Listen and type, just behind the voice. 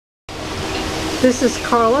This is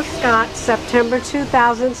Karla Scott, September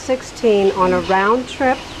 2016, on a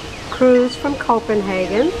round-trip cruise from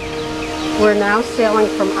Copenhagen. We're now sailing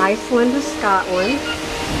from Iceland to Scotland,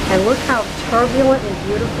 and look how turbulent and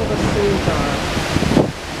beautiful the seas are.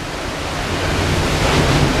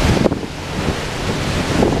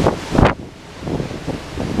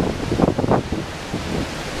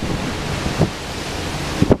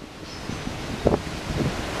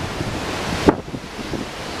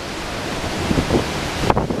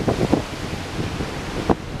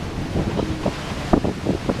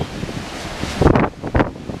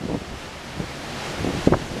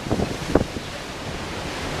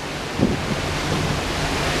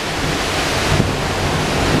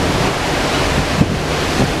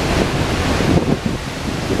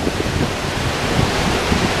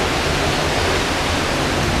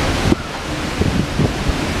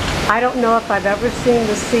 I don't know if I've ever seen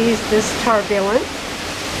the seas this turbulent.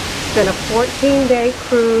 It's been a 14-day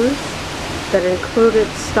cruise that included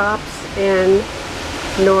stops in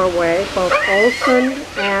Norway, both Olsen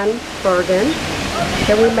and Bergen.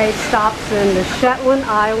 Then we made stops in the Shetland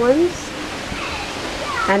Islands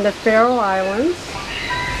and the Faroe Islands,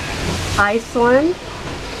 Iceland,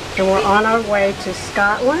 and we're on our way to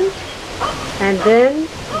Scotland. And then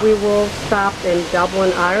we will stop in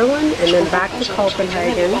Dublin, Ireland, and then back to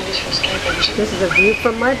Copenhagen. This is a view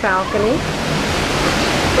from my balcony.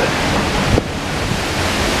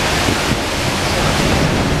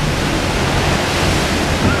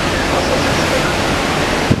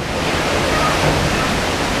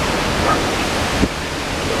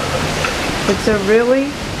 It's a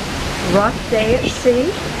really rough day at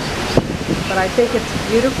sea, but I think it's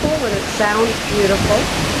beautiful and it sounds beautiful.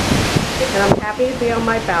 And I'm happy to be on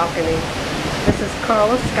my balcony. This is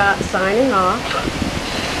Karla Scott signing off,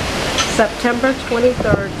 September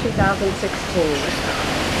 23rd, 2016.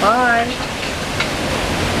 Bye.